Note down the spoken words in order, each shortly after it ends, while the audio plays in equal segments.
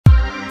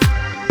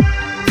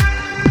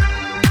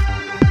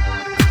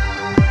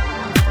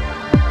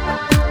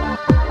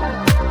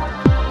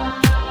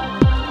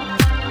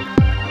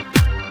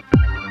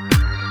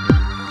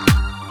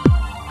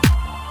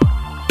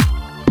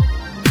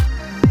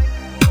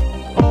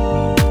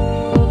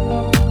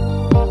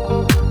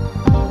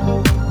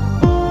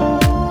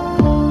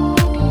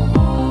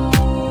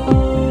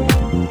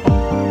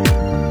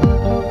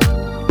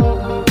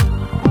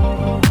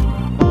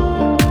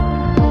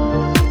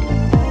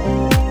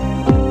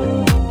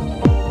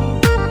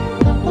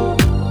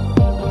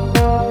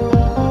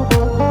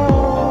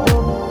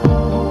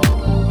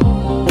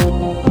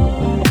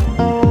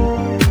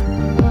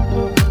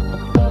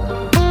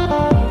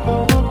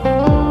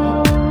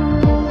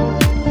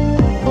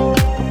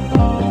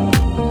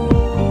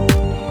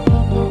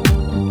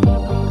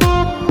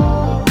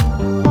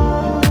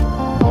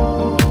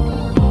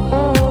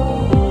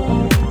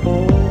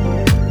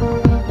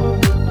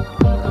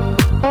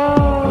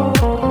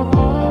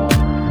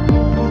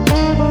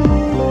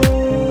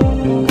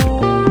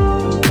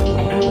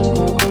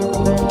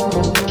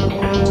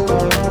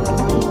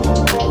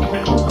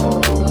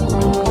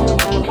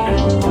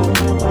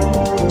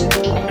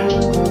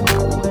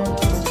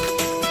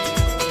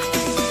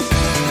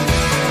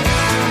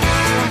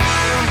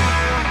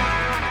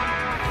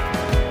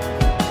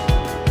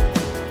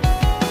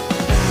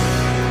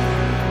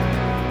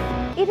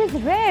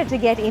to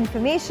get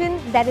information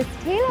that is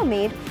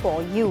tailor-made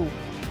for you.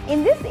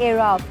 In this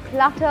era of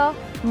clutter,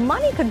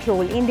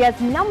 Moneycontrol, India's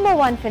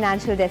 #1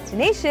 financial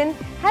destination,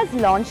 has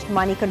launched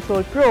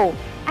Moneycontrol Pro,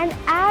 an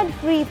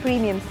ad-free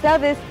premium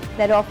service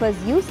that offers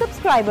you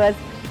subscribers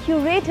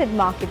curated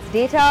markets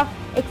data,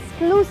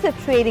 exclusive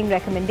trading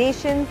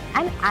recommendations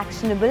and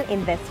actionable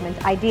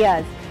investment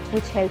ideas,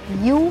 which help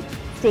you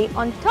stay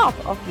on top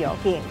of your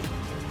game.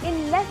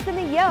 In less than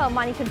a year,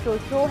 Moneycontrol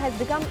Pro has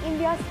become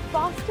India's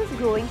fastest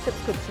growing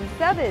subscription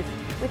service,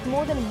 with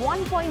more than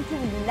 1.2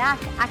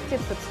 lakh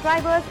active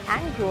subscribers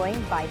and growing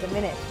by the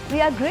minute.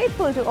 We are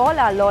grateful to all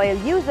our loyal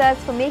users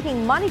for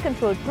making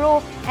Moneycontrol Pro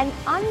an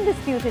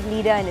undisputed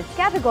leader in its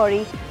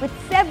category, with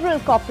several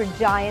corporate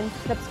giants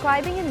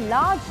subscribing in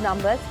large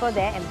numbers for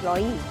their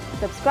employees.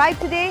 Subscribe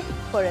today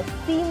for a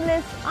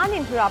seamless,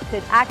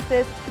 uninterrupted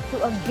access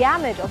to a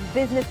gamut of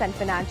business and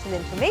financial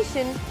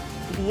information.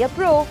 Be a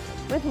pro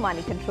with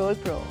Moneycontrol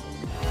Pro.